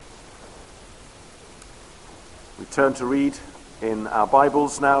We turn to read in our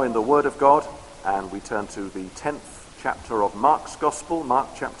Bibles now in the Word of God, and we turn to the 10th chapter of Mark's Gospel, Mark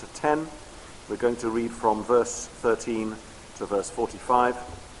chapter 10. We're going to read from verse 13 to verse 45,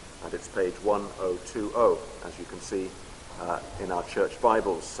 and it's page 1020, as you can see in our church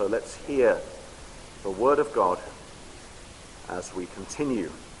Bibles. So let's hear the Word of God as we continue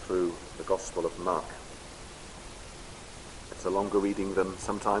through the Gospel of Mark. It's a longer reading than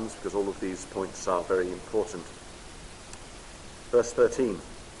sometimes because all of these points are very important. Verse 13.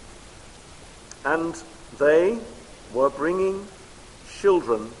 And they were bringing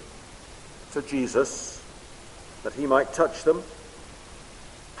children to Jesus that he might touch them,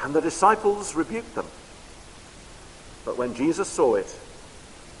 and the disciples rebuked them. But when Jesus saw it,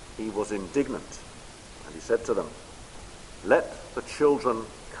 he was indignant, and he said to them, "Let the children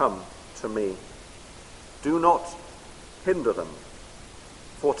come to me. Do not hinder them,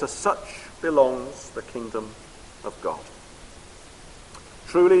 for to such belongs the kingdom of God.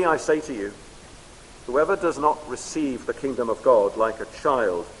 Truly I say to you, whoever does not receive the kingdom of God like a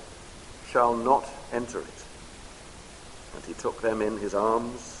child shall not enter it." And he took them in his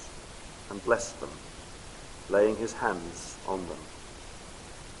arms and blessed them, laying his hands on them.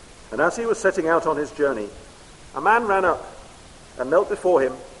 And as he was setting out on his journey, a man ran up and knelt before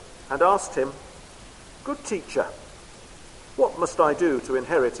him and asked him, "Good teacher, what must I do to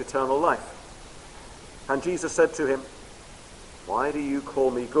inherit eternal life?" And Jesus said to him, "Why do you call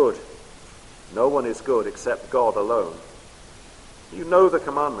me good? No one is good except God alone. You know the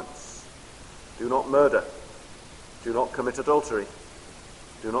commandments. Do not murder. Do not commit adultery.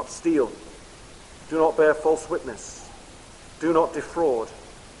 Do not steal. Do not bear false witness. Do not defraud.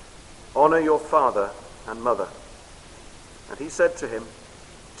 Honor your father and mother." And he said to him,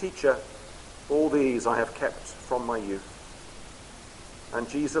 "Teacher, all these I have kept from my youth." And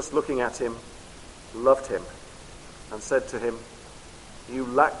Jesus, looking at him, loved him and said to him, "You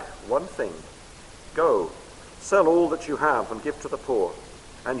lack one thing. Go, sell all that you have and give to the poor,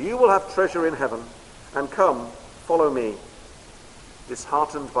 and you will have treasure in heaven, and come, follow me."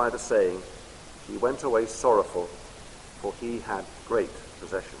 Disheartened by the saying, he went away sorrowful, for he had great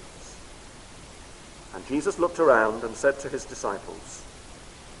possessions. And Jesus looked around and said to his disciples,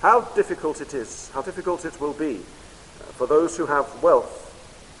 how difficult it will be for those who have wealth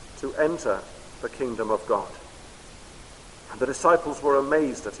to enter the kingdom of God. And the disciples were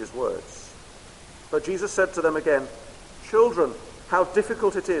amazed at his words. But Jesus said to them again, "Children, how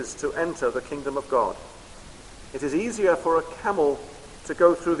difficult it is to enter the kingdom of God. It is easier for a camel to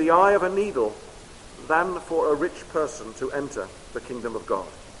go through the eye of a needle than for a rich person to enter the kingdom of God."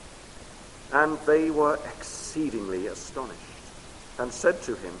 And they were exceedingly astonished, and said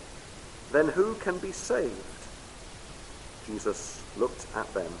to him, "Then who can be saved?" Jesus looked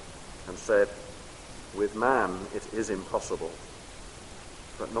at them and said, "With man it is impossible,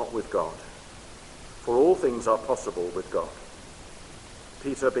 but not with God. For all things are possible with God."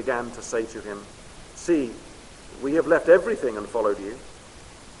 Peter began to say to him, "See, we have left everything and followed you."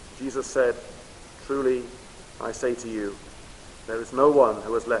 Jesus said, "Truly I say to you, there is no one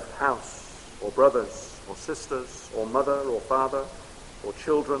who has left house or brothers or sisters or mother or father or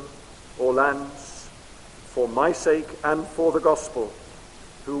children or lands for my sake and for the gospel,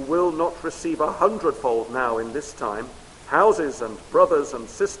 who will not receive 100-fold now in this time, houses and brothers and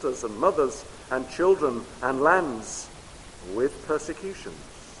sisters and mothers and children and lands, with persecutions,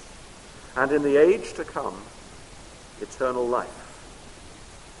 and in the age to come, eternal life.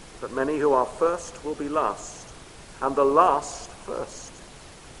 But many who are first will be last, and the last first."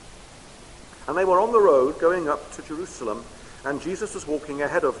 And they were on the road going up to Jerusalem, and Jesus was walking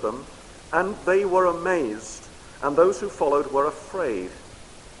ahead of them, and they were amazed, and those who followed were afraid.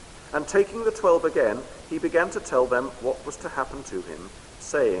 And taking the 12 again, he began to tell them what was to happen to him,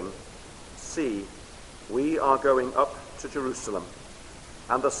 saying, "See, we are going up to Jerusalem,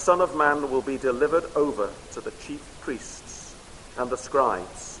 and the Son of Man will be delivered over to the chief priests and the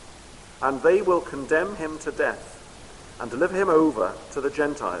scribes, and they will condemn him to death and deliver him over to the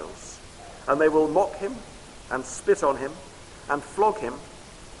Gentiles, and they will mock him and spit on him and flog him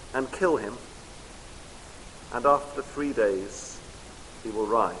and kill him, and after 3 days he will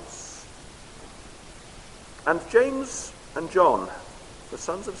rise." And James and John, the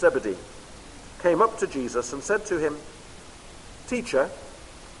sons of Zebedee, came up to Jesus and said to him, "Teacher,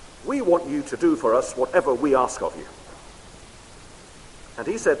 we want you to do for us whatever we ask of you." And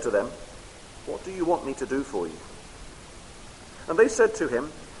he said to them, "What do you want me to do for you?" And they said to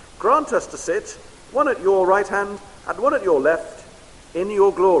him, "Grant us to sit, one at your right hand and one at your left, in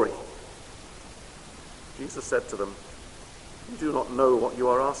your glory." Jesus said to them, "You do not know what you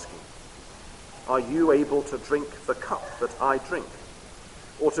are asking." are you able to drink the cup that I drink,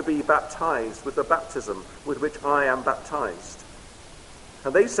 or to be baptized with the baptism with which I am baptized?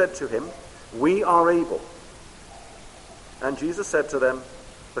 And they said to him, we are able. And Jesus said to them,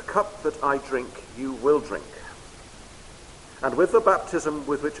 the cup that I drink you will drink, and with the baptism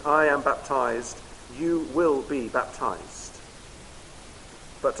with which I am baptized you will be baptized.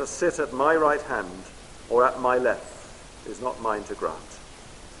 But to sit at my right hand or at my left is not mine to grant,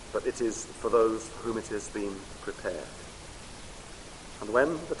 but it is for those for whom it has been prepared. And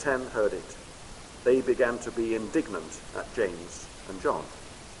when the 10 heard it, they began to be indignant at James and John.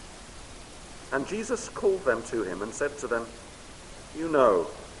 And Jesus called them to him and said to them, you know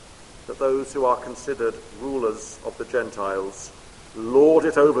that those who are considered rulers of the Gentiles lord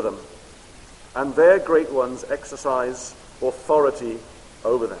it over them, and their great ones exercise authority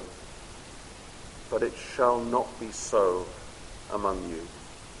over them. But it shall not be so among you.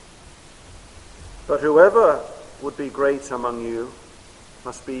 But whoever would be great among you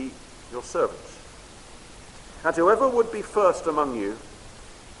must be your servant. And whoever would be first among you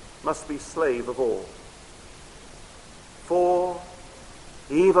must be slave of all. For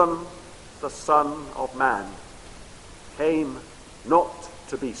even the Son of Man came not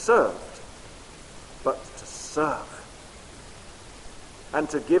to be served, but to serve, and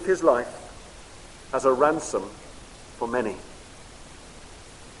to give his life as a ransom for many.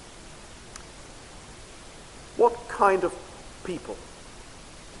 What kind of people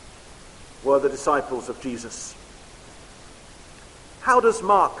were the disciples of Jesus? How does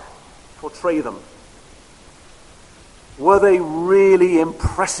Mark portray them? Were they really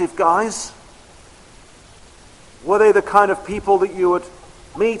impressive guys? Were they the kind of people that you would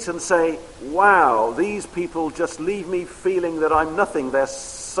meet and say, wow, these people just leave me feeling that I'm nothing. They're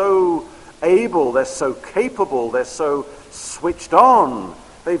so able, they're so capable, they're so switched on.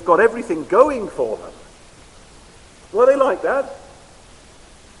 They've got everything going for them. Were they like that?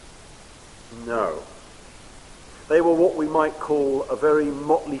 No. They were what we might call a very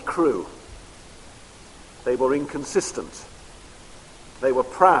motley crew. They were inconsistent. They were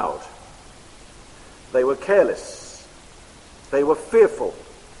proud. They were careless. They were fearful.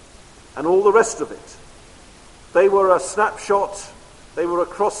 And all the rest of it. They were a snapshot, they were a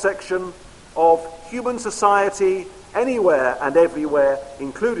cross-section of human society anywhere and everywhere,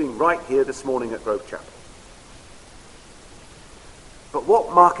 including right here this morning at Grove Chapel. But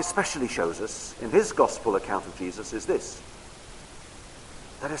what Mark especially shows us in his gospel account of Jesus is this: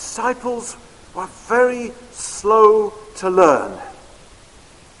 the disciples were very slow to learn,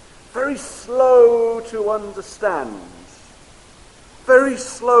 very slow to understand, very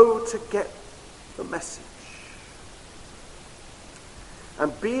slow to get the message.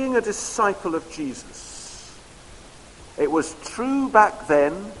 And being a disciple of Jesus, it was true back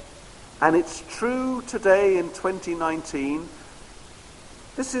then, and it's true today in 2019.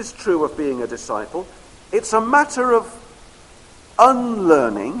 This is true of being a disciple. It's a matter of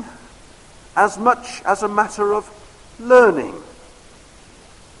unlearning as much as a matter of learning.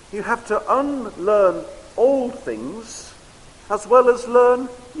 You have to unlearn old things as well as learn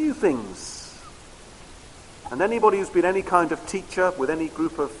new things. And anybody who's been any kind of teacher with any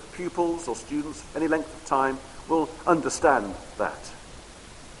group of pupils or students any length of time will understand that.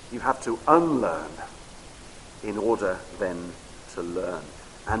 You have to unlearn in order then to learn.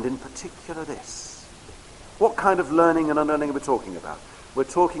 And in particular this. What kind of learning and unlearning are we talking about? We're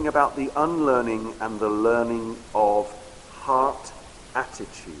talking about the unlearning and the learning of heart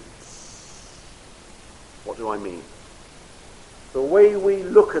attitudes. What do I mean? The way we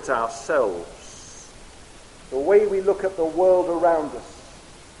look at ourselves, the way we look at the world around us,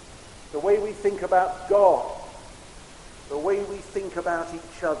 the way we think about God, the way we think about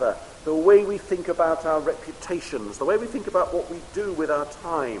each other, the way we think about our reputations, the way we think about what we do with our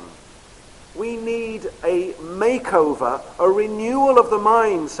time. We need a makeover, a renewal of the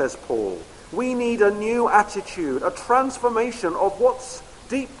mind, says Paul. We need a new attitude, a transformation of what's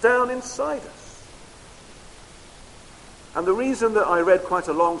deep down inside us. And the reason that I read quite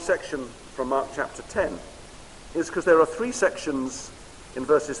a long section from Mark chapter 10 is because there are 3 sections in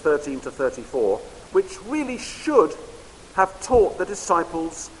verses 13 to 34 which really should have taught the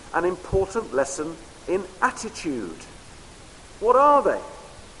disciples an important lesson in attitude. What are they?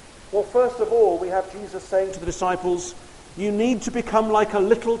 Well, first of all, we have Jesus saying to the disciples, you need to become like a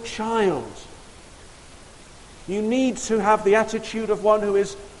little child. You need to have the attitude of one who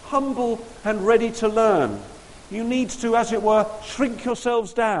is humble and ready to learn. You need to, as it were, shrink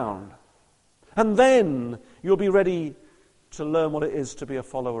yourselves down. And then you'll be ready to learn what it is to be a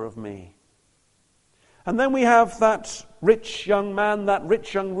follower of me. And then we have that rich young man, that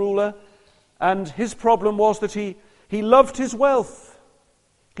rich young ruler, And his problem was that he loved his wealth.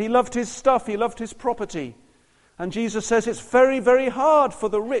 He loved his stuff. He loved his property. And Jesus says it's very, very hard for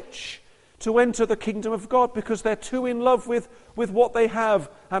the rich to enter the kingdom of God because they're too in love with what they have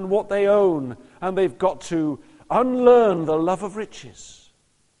and what they own. And they've got to unlearn the love of riches.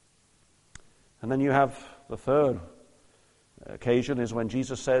 And then you have the third occasion is when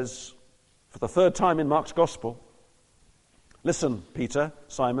Jesus says, for the third time in Mark's Gospel, listen, Peter,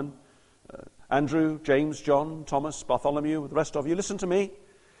 Simon, Andrew, James, John, Thomas, Bartholomew, the rest of you, listen to me.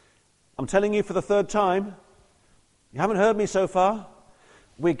 I'm telling you for the third time, you haven't heard me so far.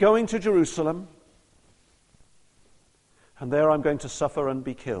 We're going to Jerusalem, and there I'm going to suffer and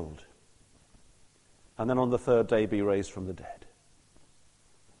be killed, and then on the third day be raised from the dead.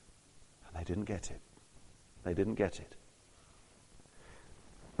 And they didn't get it. They didn't get it.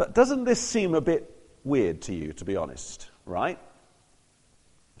 But doesn't this seem a bit weird to you, to be honest, right?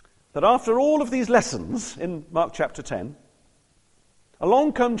 That after all of these lessons in Mark chapter 10,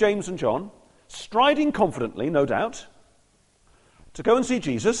 along come James and John, striding confidently, no doubt, to go and see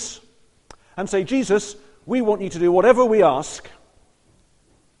Jesus and say, Jesus, we want you to do whatever we ask.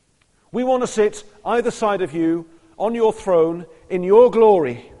 We want to sit either side of you on your throne in your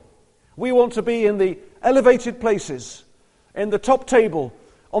glory. We want to be in the elevated places, in the top table,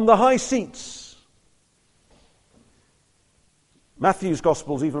 on the high seats. Matthew's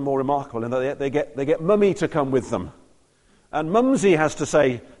gospel is even more remarkable in that they get Mummy to come with them. And Mumsy has to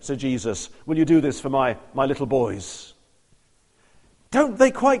say to Jesus, will you do this for my little boys? Don't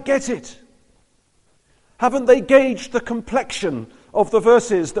they quite get it? Haven't they gauged the complexion of the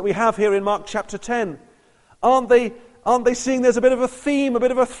verses that we have here in Mark chapter 10? Aren't they seeing there's a bit of a theme, a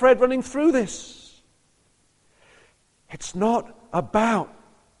bit of a thread running through this? It's not about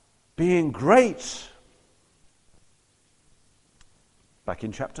being great. Back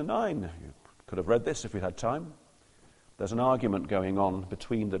in chapter 9, you could have read this if we'd had time. There's an argument going on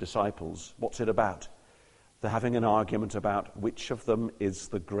between the disciples. What's it about? They're having an argument about which of them is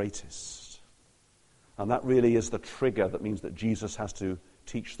the greatest. And that really is the trigger that means that Jesus has to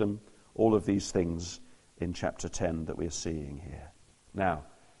teach them all of these things in chapter 10 that we're seeing here. Now,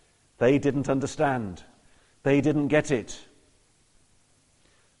 they didn't understand. They didn't get it.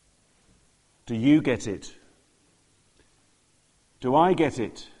 Do you get it? Do I get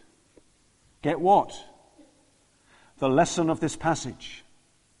it? Get what? The lesson of this passage.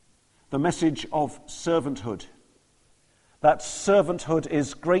 The message of servanthood. That servanthood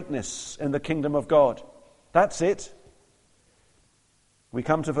is greatness in the kingdom of God. That's it. We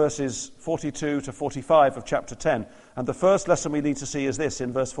come to verses 42 to 45 of chapter 10. And the first lesson we need to see is this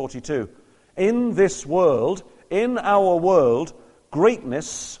in verse 42. In this world, in our world,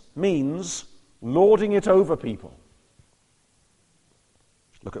 greatness means lording it over people.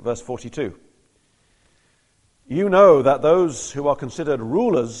 Look at verse 42. You know that those who are considered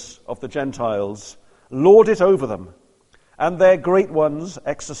rulers of the Gentiles lord it over them, and their great ones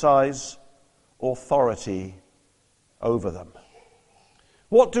exercise authority over them.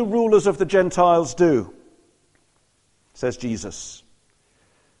 What do rulers of the Gentiles do? Says Jesus.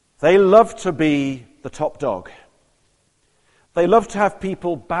 They love to be the top dog. They love to have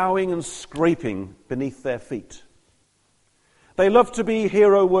people bowing and scraping beneath their feet. They love to be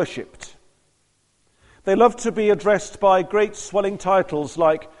hero worshipped. They love to be addressed by great swelling titles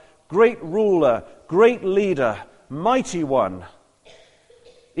like great ruler, great leader, mighty one,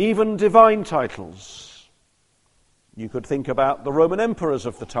 even divine titles. You could think about the Roman emperors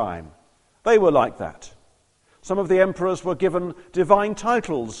of the time. They were like that. Some of the emperors were given divine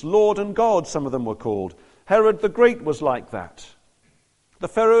titles, Lord and God, some of them were called. Herod the Great was like that. The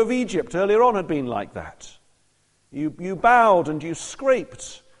Pharaoh of Egypt earlier on had been like that. You bowed and you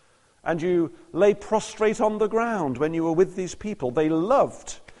scraped and you lay prostrate on the ground when you were with these people. They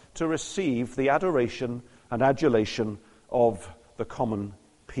loved to receive the adoration and adulation of the common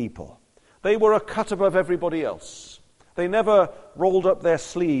people. They were a cut above everybody else. They never rolled up their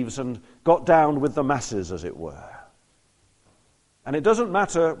sleeves and got down with the masses, as it were. And it doesn't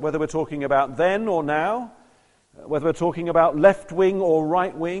matter whether we're talking about then or now, whether we're talking about left wing or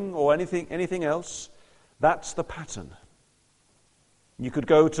right wing or anything else, that's the pattern. You could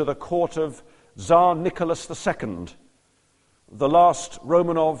go to the court of Tsar Nicholas II, the last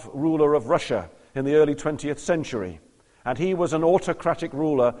Romanov ruler of Russia in the early 20th century. And he was an autocratic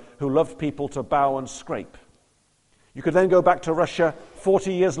ruler who loved people to bow and scrape. You could then go back to Russia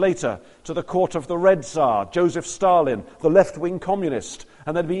 40 years later to the court of the Red Tsar, Joseph Stalin, the left-wing communist,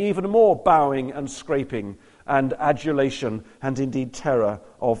 and there'd be even more bowing and scraping and adulation and indeed terror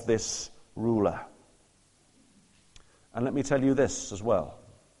of this ruler. And let me tell you this as well.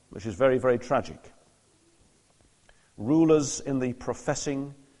 which is very, very tragic. Rulers in the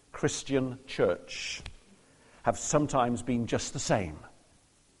professing Christian church have sometimes been just the same.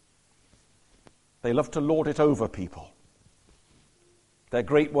 They love to lord it over people. Their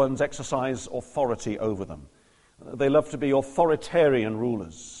great ones exercise authority over them. They love to be authoritarian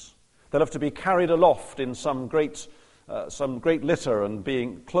rulers. They love to be carried aloft in some great litter and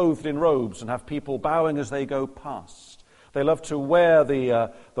being clothed in robes and have people bowing as they go past. They love to wear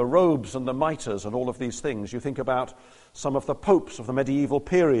the robes and the mitres and all of these things. You think about some of the popes of the medieval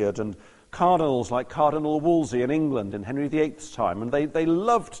period and cardinals like Cardinal Wolsey in England in Henry VIII's time, and they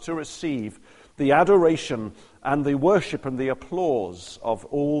loved to receive the adoration and the worship and the applause of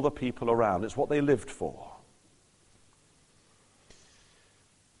all the people around. It's what they lived for.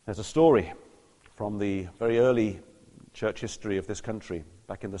 There's a story from the very early church history of this country,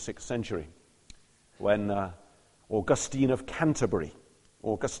 back in the 6th century, when Augustine of Canterbury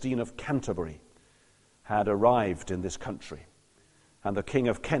had arrived in this country, and the King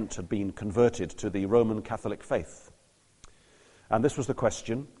of Kent had been converted to the Roman Catholic faith. And this was the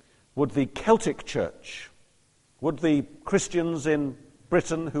question: would the Celtic church, would the Christians in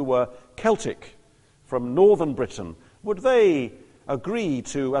Britain who were Celtic from northern Britain, would they agree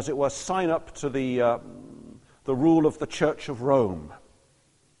to, as it were, sign up to the rule of the Church of Rome?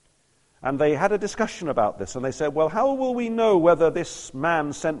 And they had a discussion about this, and they said, well, how will we know whether this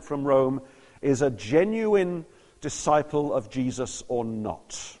man sent from Rome is a genuine disciple of Jesus or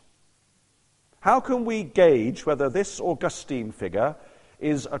not? How can we gauge whether this Augustine figure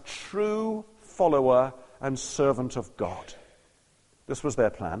is a true follower and servant of God? This was their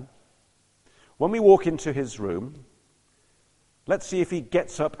plan. When we walk into his room, let's see if he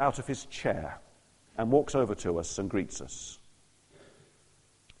gets up out of his chair and walks over to us and greets us.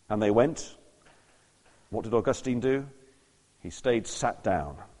 And they went. What did Augustine do? He stayed sat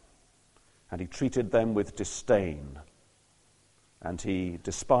down, and he treated them with disdain, and he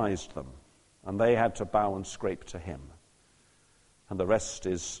despised them, and they had to bow and scrape to him. And the rest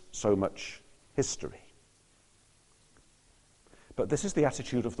is so much history. But this is the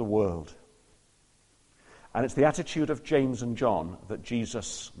attitude of the world. And it's the attitude of James and John that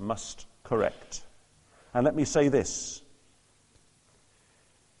Jesus must correct. And let me say this: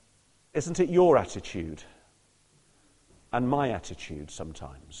 isn't it your attitude and my attitude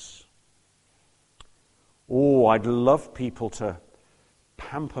sometimes? Oh, I'd love people to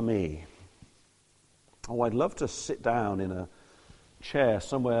pamper me. Oh, I'd love to sit down in a chair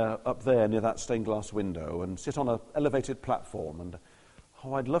somewhere up there near that stained glass window and sit on an elevated platform, and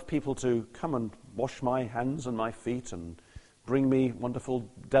oh, I'd love people to come and wash my hands and my feet and bring me wonderful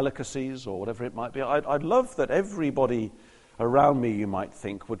delicacies or whatever it might be. I'd love that everybody around me, you might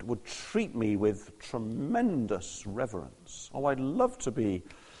think, would treat me with tremendous reverence. Oh, I'd love to be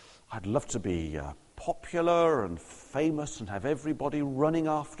popular and famous and have everybody running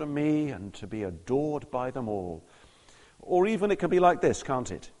after me and to be adored by them all. Or even it can be like this,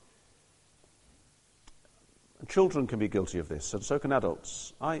 can't it? Children can be guilty of this, and so can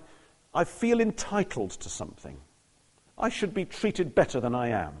adults. I feel entitled to something. I should be treated better than I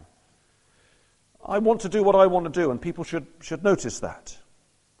am. I want to do what I want to do, and people should notice that.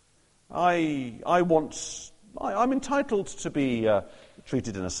 I'm entitled to be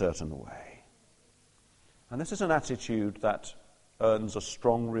treated in a certain way. And this is an attitude that earns a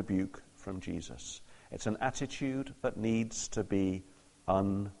strong rebuke from Jesus. It's an attitude that needs to be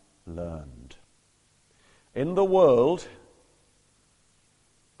unlearned. In the world,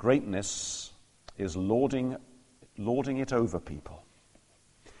 greatness is lording it over people.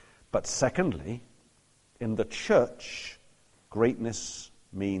 But secondly, in the church, greatness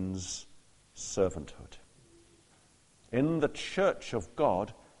means servanthood. In the church of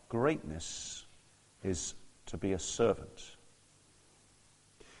God, greatness is to be a servant.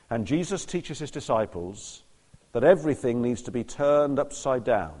 And Jesus teaches his disciples that everything needs to be turned upside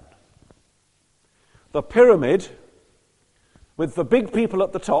down. The pyramid, with the big people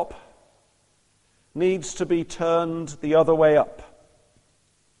at the top, needs to be turned the other way up.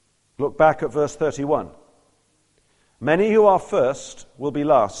 Look back at verse 31. Many who are first will be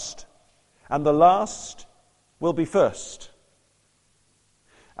last, and the last will be first.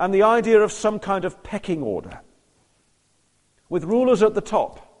 And the idea of some kind of pecking order, with rulers at the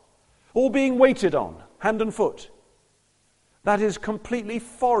top, all being waited on, hand and foot, that is completely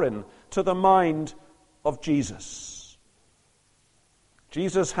foreign to the mind of Jesus.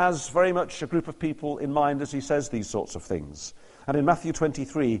 Jesus has very much a group of people in mind as he says these sorts of things. And in Matthew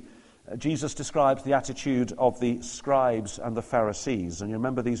 23, Jesus describes the attitude of the scribes and the Pharisees. And you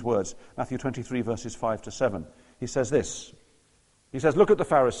remember these words, Matthew 23, verses 5 to 7. He says this: He says, look at the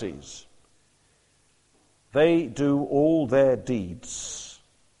Pharisees. They do all their deeds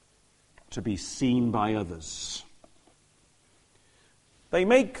to be seen by others. They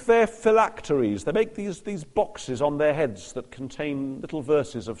make their phylacteries, they make these boxes on their heads that contain little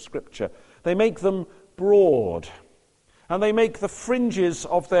verses of Scripture. They make them broad, and they make the fringes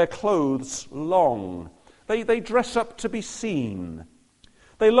of their clothes long. They dress up to be seen.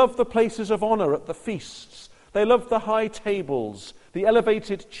 They love the places of honor at the feasts. They love the high tables, the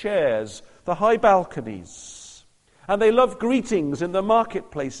elevated chairs, the high balconies. And they love greetings in the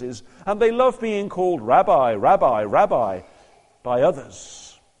marketplaces, and they love being called Rabbi, Rabbi, Rabbi by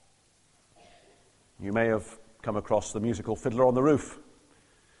others. You may have come across the musical Fiddler on the Roof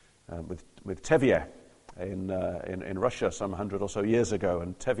with Tevye in Russia some 100 or so years ago.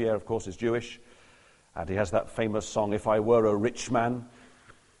 And Tevye, of course, is Jewish, and he has that famous song, If I Were a Rich Man,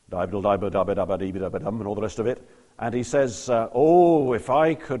 and all the rest of it. And he says, oh, if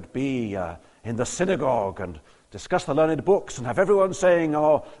I could be in the synagogue and discuss the learned books and have everyone saying,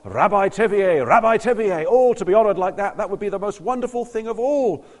 oh, Rabbi Tevye, oh, to be honored like that would be the most wonderful thing of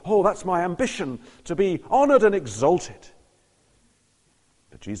all. Oh, that's my ambition, to be honored and exalted.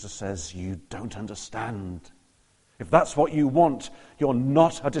 But Jesus says, you don't understand. If that's what you want, you're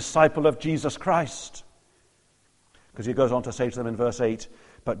not a disciple of Jesus Christ. Because he goes on to say to them in verse 8,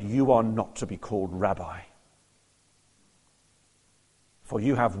 but you are not to be called Rabbi. For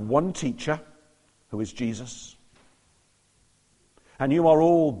you have one teacher, who is Jesus, and you are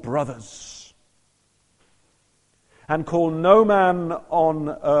all brothers. And call no man on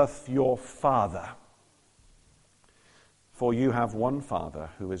earth your father, for you have one Father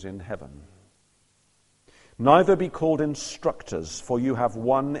who is in heaven. Neither be called instructors, for you have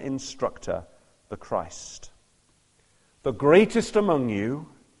one instructor, the Christ. The greatest among you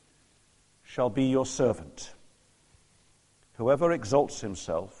shall be your servant. Whoever exalts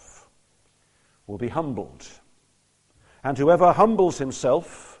himself will be humbled, and whoever humbles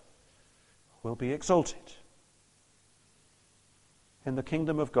himself will be exalted. In the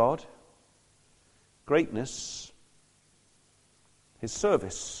kingdom of God, greatness is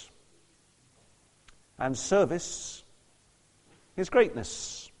service, and service is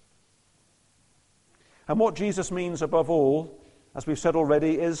greatness. And what Jesus means above all, as we've said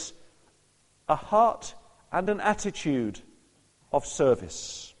already, is a heart and an attitude of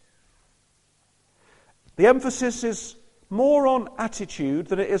service. The emphasis is more on attitude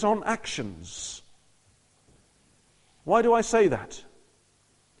than it is on actions. Why do I say that?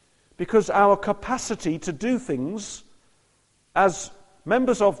 Because our capacity to do things as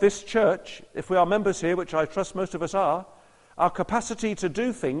members of this church, if we are members here, which I trust most of us are, our capacity to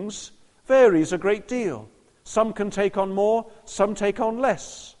do things varies a great deal. Some can take on more, some take on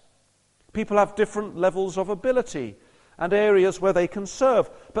less. People have different levels of ability and areas where they can serve.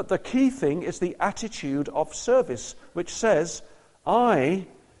 But the key thing is the attitude of service, which says, I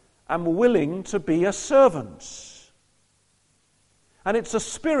am willing to be a servant. And it's a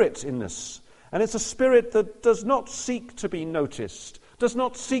spirit in this. And it's a spirit that does not seek to be noticed, does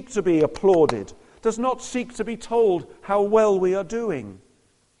not seek to be applauded, does not seek to be told how well we are doing.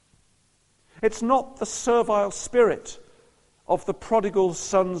 It's not the servile spirit of the prodigal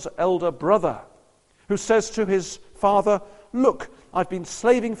son's elder brother, who says to his father, look, I've been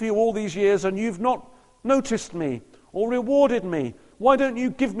slaving for you all these years and you've not noticed me or rewarded me. Why don't you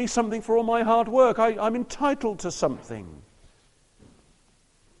give me something for all my hard work? I'm entitled to something.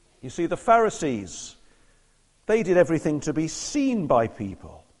 You see, the Pharisees, they did everything to be seen by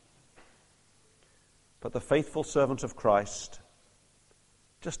people. But the faithful servant of Christ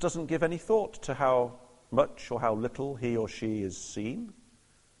just doesn't give any thought to how much or how little he or she is seen.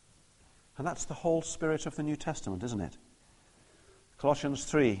 And that's the whole spirit of the New Testament, isn't it? Colossians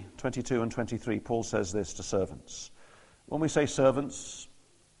 3:22 and 23, Paul says this to servants. When we say servants,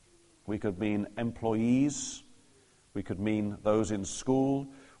 we could mean employees, we could mean those in school,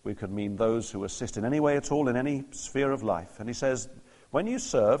 we could mean those who assist in any way at all in any sphere of life. And he says, when you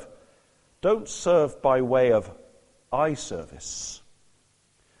serve, don't serve by way of eye service,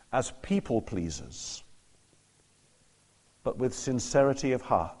 as people pleasers, but with sincerity of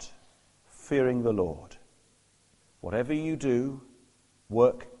heart, fearing the Lord. Whatever you do,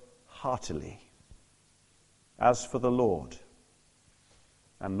 work heartily, as for the Lord,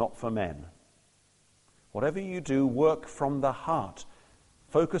 and not for men. Whatever you do, work from the heart.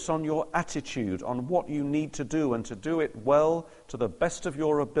 Focus on your attitude, on what you need to do, and to do it well, to the best of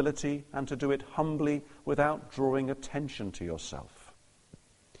your ability, and to do it humbly, without drawing attention to yourself.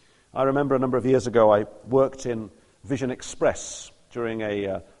 I remember a number of years ago, I worked in Vision Express during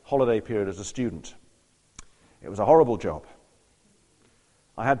a holiday period as a student. It was a horrible job.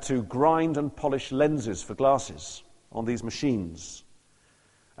 I had to grind and polish lenses for glasses on these machines.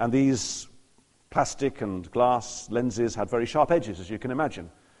 And these plastic and glass lenses had very sharp edges, as you can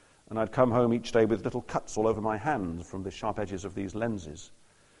imagine. And I'd come home each day with little cuts all over my hands from the sharp edges of these lenses.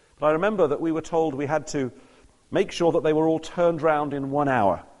 But I remember that we were told we had to make sure that they were all turned round in 1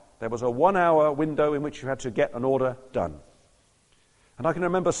 hour. There was a 1 hour window in which you had to get an order done. And I can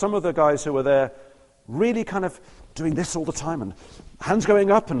remember some of the guys who were there really kind of doing this all the time, and hands going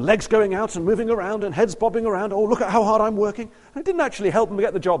up and legs going out and moving around and heads bobbing around. Oh, look at how hard I'm working. And it didn't actually help them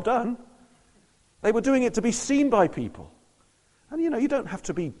get the job done. They were doing it to be seen by people. And you don't have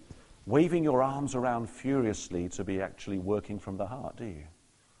to be waving your arms around furiously to be actually working from the heart, do you?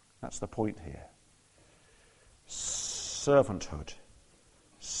 That's the point here. Servanthood,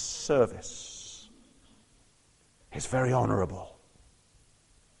 service is very honourable.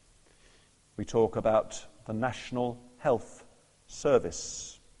 We talk about the National Health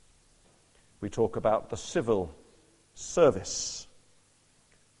Service. We talk about the Civil Service,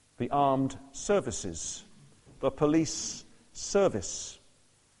 the Armed Services, the Police Service.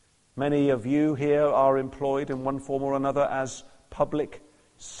 Many of you here are employed in one form or another as public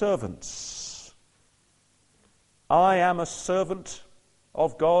servants. I am a servant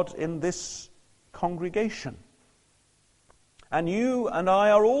of God in this congregation. And you and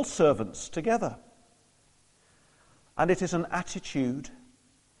I are all servants together. And it is an attitude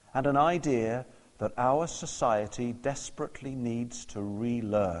and an idea that our society desperately needs to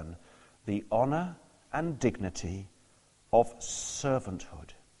relearn: the honour and dignity of servanthood.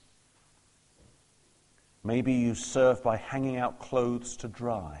 Maybe you serve by hanging out clothes to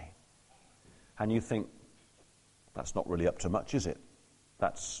dry, and you think, that's not really up to much, is it?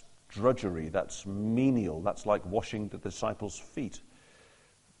 That's drudgery, that's menial, that's like washing the disciples' feet.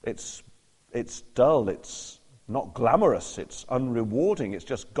 It's dull, it's not glamorous, it's unrewarding, it's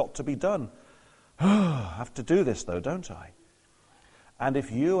just got to be done. I have to do this though, don't I? And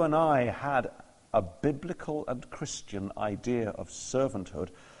if you and I had a biblical and Christian idea of servanthood,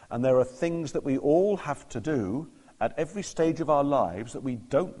 and there are things that we all have to do at every stage of our lives that we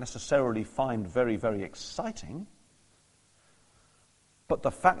don't necessarily find very, very exciting, but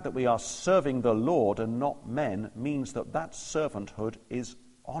the fact that we are serving the Lord and not men means that that servanthood is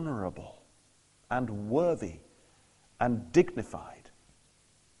honourable and worthy and dignified.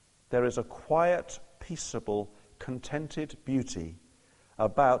 There is a quiet, peaceable, contented beauty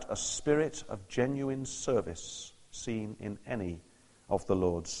about a spirit of genuine service seen in any of the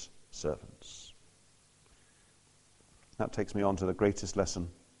Lord's servants. That takes me on to the greatest lesson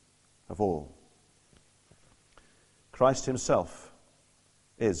of all. Christ himself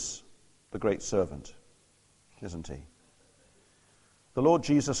is the great servant, isn't he? The Lord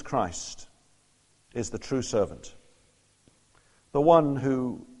Jesus Christ is the true servant, the one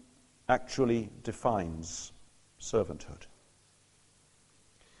who actually defines servanthood.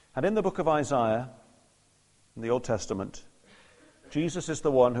 And in the book of Isaiah, in the Old Testament, Jesus is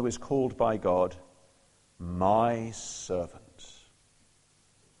the one who is called by God, my servant.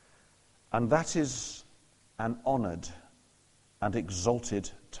 And that is an honoured and exalted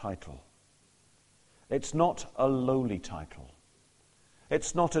title. It's not a lowly title.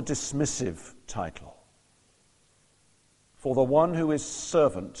 It's not a dismissive title. For the one who is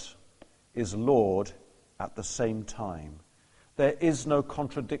servant is Lord at the same time. There is no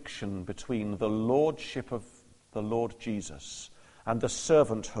contradiction between the lordship of the Lord Jesus and the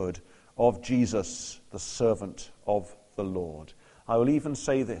servanthood of Jesus, the servant of the Lord. I will even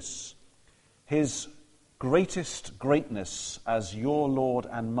say this: his greatest greatness as your Lord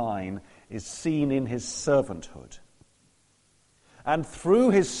and mine is seen in his servanthood. And through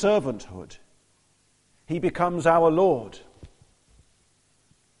his servanthood, he becomes our Lord.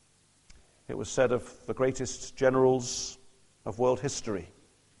 It was said of the greatest generals of world history,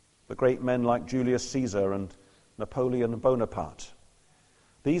 the great men like Julius Caesar and Napoleon Bonaparte.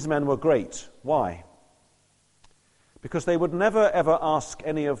 These men were great. Why? Because they would never ever ask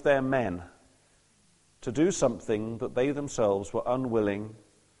any of their men to do something that they themselves were unwilling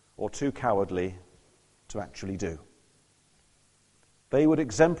or too cowardly to actually do. They would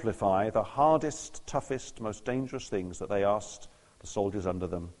exemplify the hardest, toughest, most dangerous things that they asked the soldiers under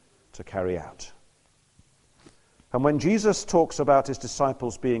them to carry out. And when Jesus talks about his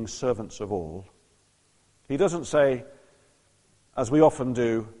disciples being servants of all, he doesn't say, as we often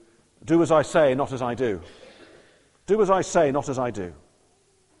do as I say, not as I do. Do as I say, not as I do.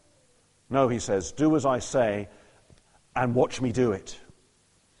 No, he says, do as I say and watch me do it.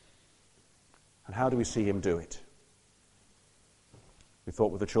 And how do we see him do it? We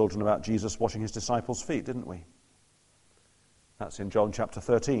thought with the children about Jesus washing his disciples' feet, didn't we? That's in John chapter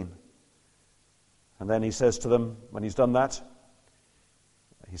 13. And then he says to them, when he's done that,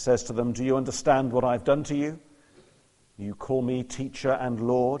 he says to them, "Do you understand what I've done to you? You call me teacher and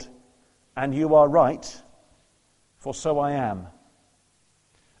Lord, and you are right, for so I am."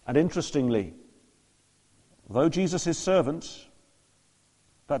 And interestingly, though Jesus is servant,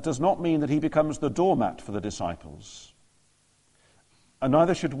 that does not mean that he becomes the doormat for the disciples. And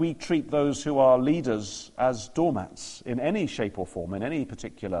neither should we treat those who are leaders as doormats in any shape or form, in any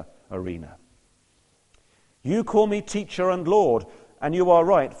particular arena. "You call me teacher and Lord, and you are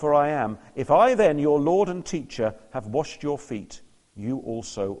right, for I am. If I then, your Lord and teacher, have washed your feet, you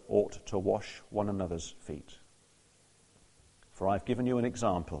also ought to wash one another's feet. For I've given you an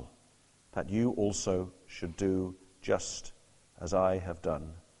example, that you also should do just as I have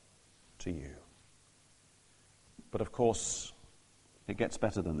done to you." But of course, it gets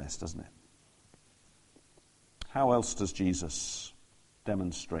better than this, doesn't it? How else does Jesus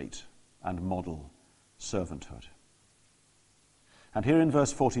demonstrate and model servanthood? And here in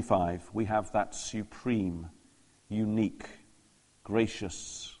verse 45, we have that supreme, unique,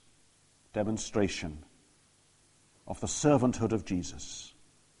 gracious demonstration of the servanthood of Jesus.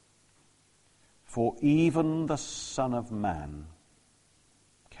 "For even the Son of Man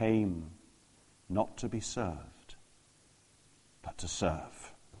came not to be served, but to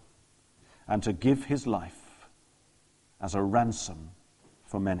serve, and to give his life as a ransom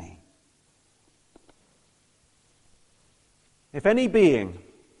for many." If any being,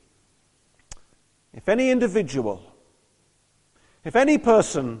 if any individual, if any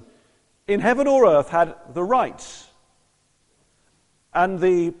person in heaven or earth had the right and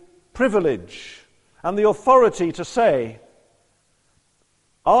the privilege and the authority to say,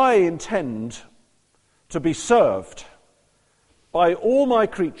 "I intend to be served by all my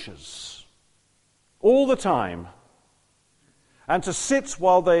creatures all the time, and to sit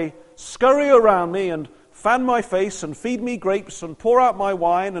while they scurry around me and fan my face and feed me grapes and pour out my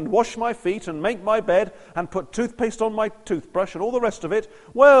wine and wash my feet and make my bed and put toothpaste on my toothbrush and all the rest of it,"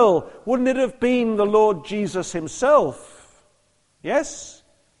 well, wouldn't it have been the Lord Jesus himself? Yes?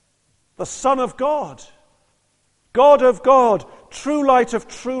 The Son of God, God of God, true light of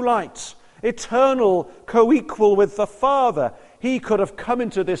true light, eternal, co-equal with the Father. He could have come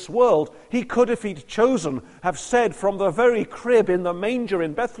into this world. He could, if he'd chosen, have said from the very crib in the manger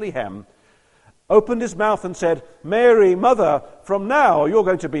in Bethlehem, opened his mouth and said, "Mary, mother, from now you're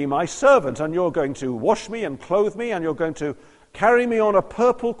going to be my servant, and you're going to wash me and clothe me, and you're going to carry me on a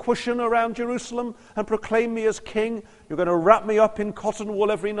purple cushion around Jerusalem and proclaim me as king. You're going to wrap me up in cotton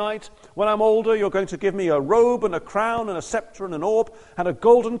wool every night. When I'm older, you're going to give me a robe and a crown and a scepter and an orb and a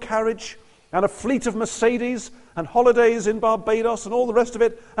golden carriage and a fleet of Mercedes and holidays in Barbados and all the rest of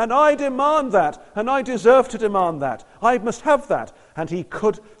it. And I demand that, and I deserve to demand that. I must have that." And he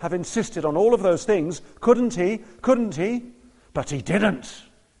could have insisted on all of those things, couldn't he? Couldn't he? But he didn't.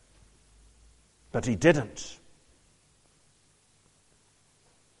 But he didn't.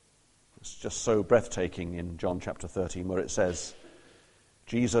 It's just so breathtaking in John chapter 13 where it says,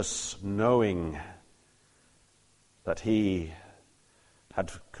 Jesus, knowing that he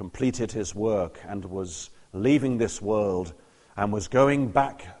had completed his work and was leaving this world and was going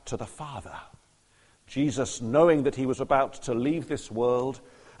back to the Father. Jesus, knowing that he was about to leave this world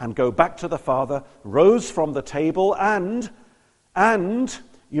and go back to the Father, rose from the table and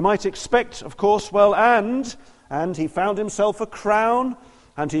you might expect, of course, and he found himself a crown,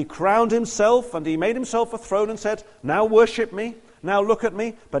 and he crowned himself, and he made himself a throne and said, "Now worship me, now look at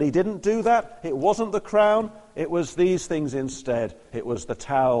me." But he didn't do that. It wasn't the crown, it was these things instead. It was the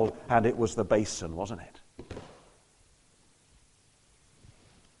towel and it was the basin, wasn't it?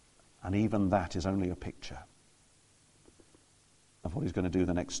 And even that is only a picture of what he's going to do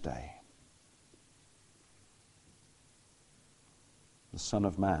the next day. The Son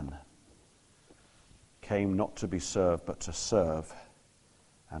of Man came not to be served, but to serve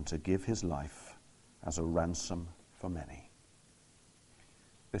and to give his life as a ransom for many.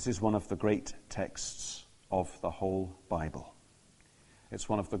 This is one of the great texts of the whole Bible. It's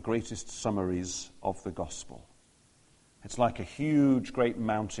one of the greatest summaries of the gospel. It's like a huge, great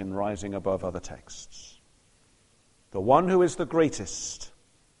mountain rising above other texts. The one who is the greatest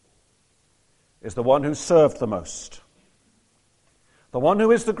is the one who served the most. The one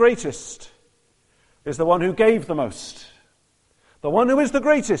who is the greatest is the one who gave the most. The one who is the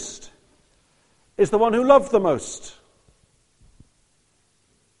greatest is the one who loved the most.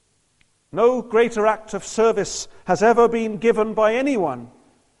 No greater act of service has ever been given by anyone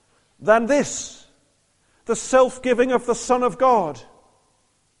than this, the self-giving of the Son of God,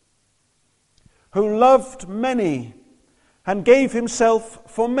 who loved many and gave himself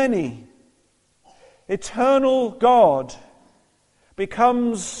for many. Eternal God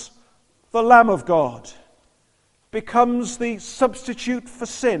becomes the Lamb of God, becomes the substitute for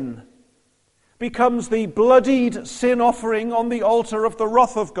sin, becomes the bloodied sin offering on the altar of the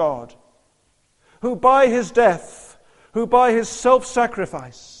wrath of God, who by his death, who by his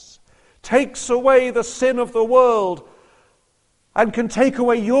self-sacrifice, takes away the sin of the world and can take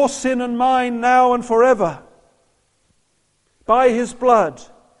away your sin and mine now and forever. By his blood,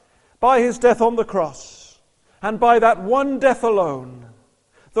 by his death on the cross, and by that one death alone,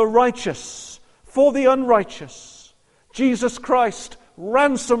 the righteous for the unrighteous, Jesus Christ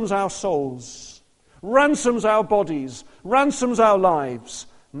ransoms our souls, ransoms our bodies, ransoms our lives,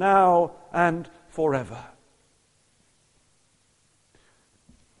 now and forever.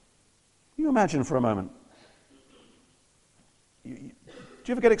 Can you imagine for a moment? Do you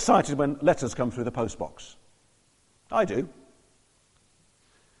ever get excited when letters come through the postbox? I do.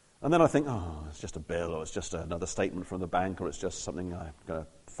 And then I think, oh, it's just a bill, or it's just another statement from the bank, or it's just something I'm going to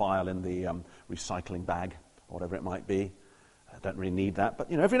file in the recycling bag, or whatever it might be. I don't really need that.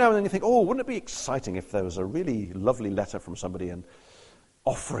 But, every now and then you think, oh, wouldn't it be exciting if there was a really lovely letter from somebody and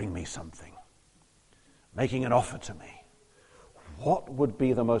offering me something, making an offer to me? What would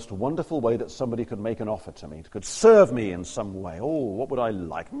be the most wonderful way that somebody could make an offer to me, could serve me in some way? Oh, what would I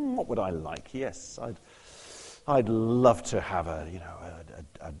like? What would I like? Yes, I'd love to have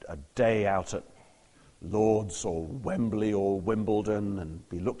a day out at Lord's or Wembley or Wimbledon and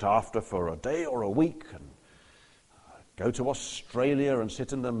be looked after for a day or a week and go to Australia and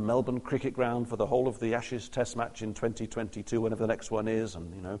sit in the Melbourne cricket ground for the whole of the Ashes Test match in 2022, whenever the next one is,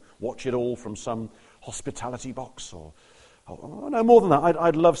 and watch it all from some hospitality box or no more than that.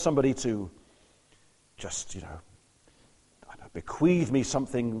 I'd love somebody to just bequeath me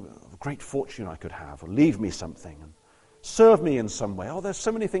something of great fortune I could have, or leave me something and serve me in some way. Oh, there's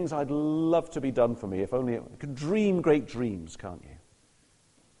so many things I'd love to be done for me, if only I could dream great dreams, can't you?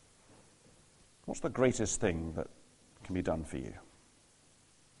 What's the greatest thing that can be done for you?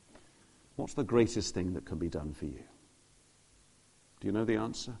 What's the greatest thing that can be done for you? Do you know the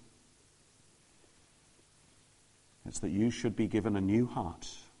answer? It's that you should be given a new heart,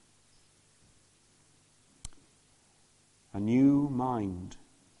 a new mind,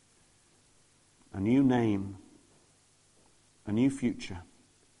 a new name, a new future,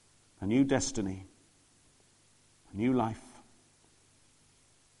 a new destiny, a new life.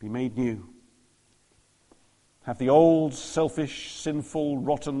 Be made new. Have the old, selfish, sinful,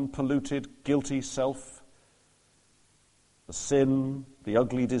 rotten, polluted, guilty self, the sin, the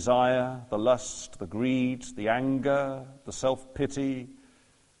ugly desire, the lust, the greed, the anger, the self-pity,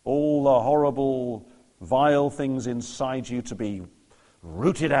 all the horrible, vile things inside you to be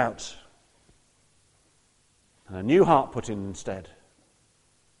rooted out, and a new heart put in instead,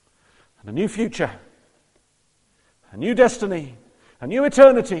 and a new future, a new destiny, a new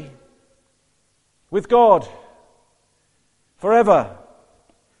eternity with God forever,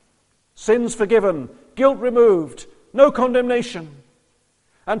 sins forgiven, guilt removed, no condemnation,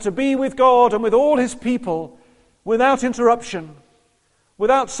 and to be with God and with all his people without interruption,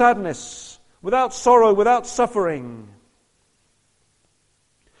 without sadness, without sorrow, without suffering.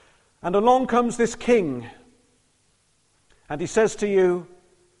 And along comes this king, and he says to you,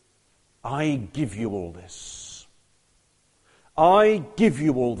 I give you all this. I give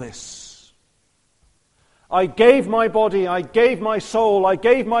you all this. I gave my body, I gave my soul, I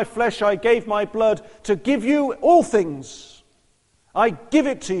gave my flesh, I gave my blood to give you all things. I give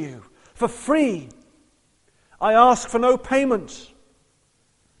it to you for free. I ask for no payment.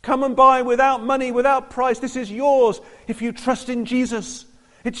 Come and buy without money, without price. This is yours. If you trust in Jesus,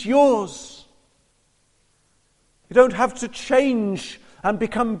 it's yours. You don't have to change and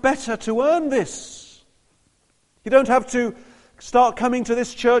become better to earn this. You don't have to start coming to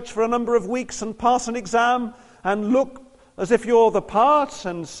this church for a number of weeks and pass an exam and look as if you're the part,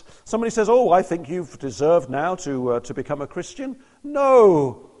 and somebody says, oh, I think you've deserved now to become a Christian.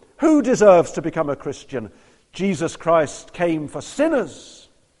 No. Who deserves to become a Christian? Jesus Christ came for sinners.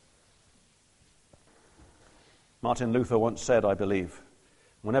 Martin Luther once said, I believe,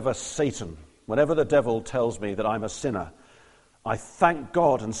 whenever the devil tells me that I'm a sinner, I thank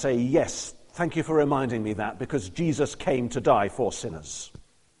God and say, yes, thank you for reminding me that, because Jesus came to die for sinners.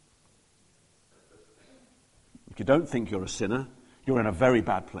 If you don't think you're a sinner, you're in a very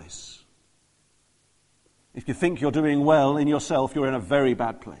bad place. If you think you're doing well in yourself, you're in a very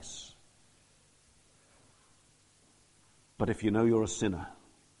bad place. But if you know you're a sinner,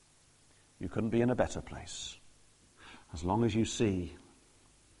 you couldn't be in a better place. As long as you see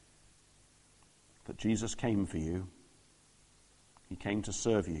that Jesus came for you, He came to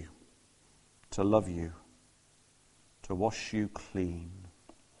serve you, to love you, to wash you clean.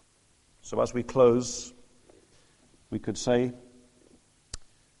 So as we close, we could say,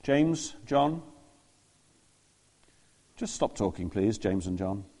 James, John, just stop talking, please, James and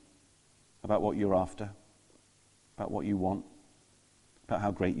John, about what you're after, about what you want, about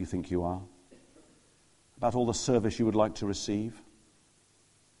how great you think you are, about all the service you would like to receive.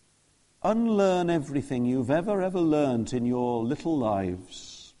 Unlearn everything you've ever learned in your little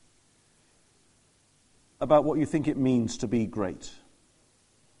lives about what you think it means to be great.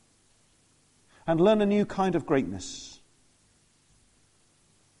 And learn a new kind of greatness.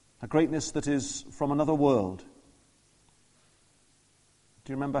 A greatness that is from another world.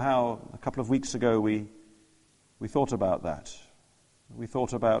 Do you remember how a couple of weeks ago we thought about that? We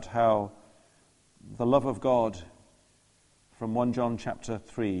thought about how the love of God from 1 John chapter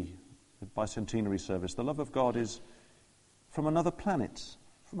 3, the bicentenary service, the love of God is from another planet,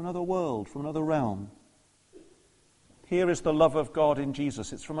 from another world, from another realm. Here is the love of God in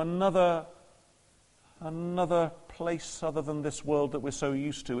Jesus. It's from another place other than this world that we're so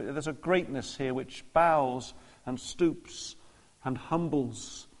used to. There's a greatness here which bows and stoops and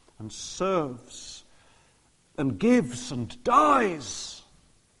humbles and serves and gives and dies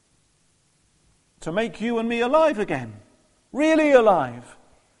to make you and me alive again, really alive.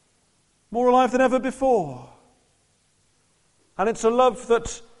 More alive than ever before. And it's a love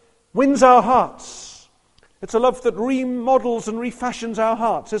that wins our hearts. It's a love that remodels and refashions our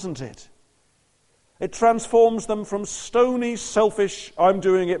hearts, isn't it? It transforms them from stony, selfish, I'm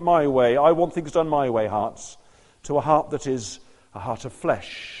doing it my way, I want things done my way hearts, to a heart that is a heart of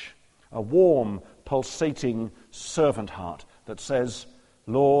flesh, a warm, pulsating servant heart that says,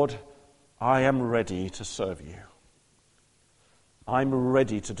 Lord, I am ready to serve you. I'm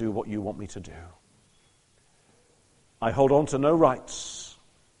ready to do what you want me to do. I hold on to no rights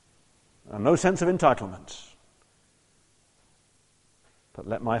and no sense of entitlement. But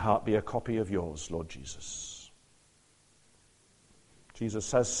let my heart be a copy of yours, Lord Jesus. Jesus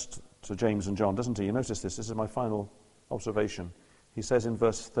says to James and John, doesn't he? You notice this. This is my final observation. He says in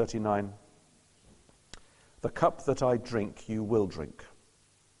verse 39, the cup that I drink, you will drink.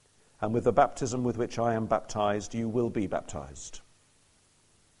 And with the baptism with which I am baptized, you will be baptized.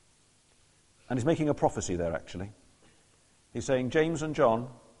 And he's making a prophecy there, actually. He's saying, James and John,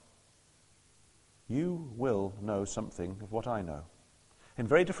 you will know something of what I know, in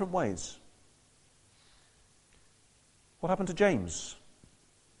very different ways. What happened to James?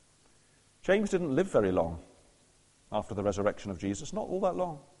 James didn't live very long after the resurrection of Jesus, not all that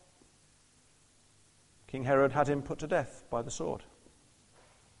long. King Herod had him put to death by the sword.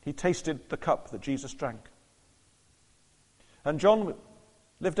 He tasted the cup that Jesus drank. And John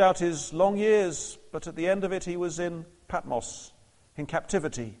lived out his long years, but at the end of it he was in Patmos, in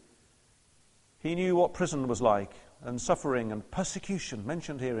captivity. He knew what prison was like, and suffering and persecution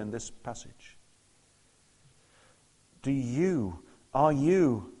mentioned here in this passage. Are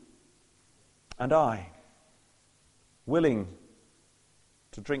you and I willing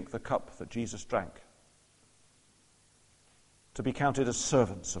to drink the cup that Jesus drank? To be counted as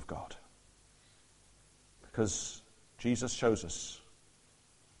servants of God? Because Jesus shows us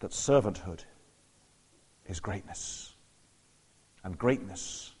that servanthood is greatness, and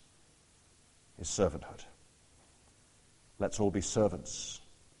greatness is servanthood. Let's all be servants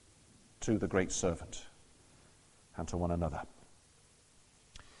to the great servant and to one another.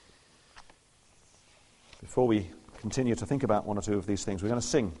 Before we continue to think about one or two of these things, we're going to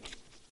sing.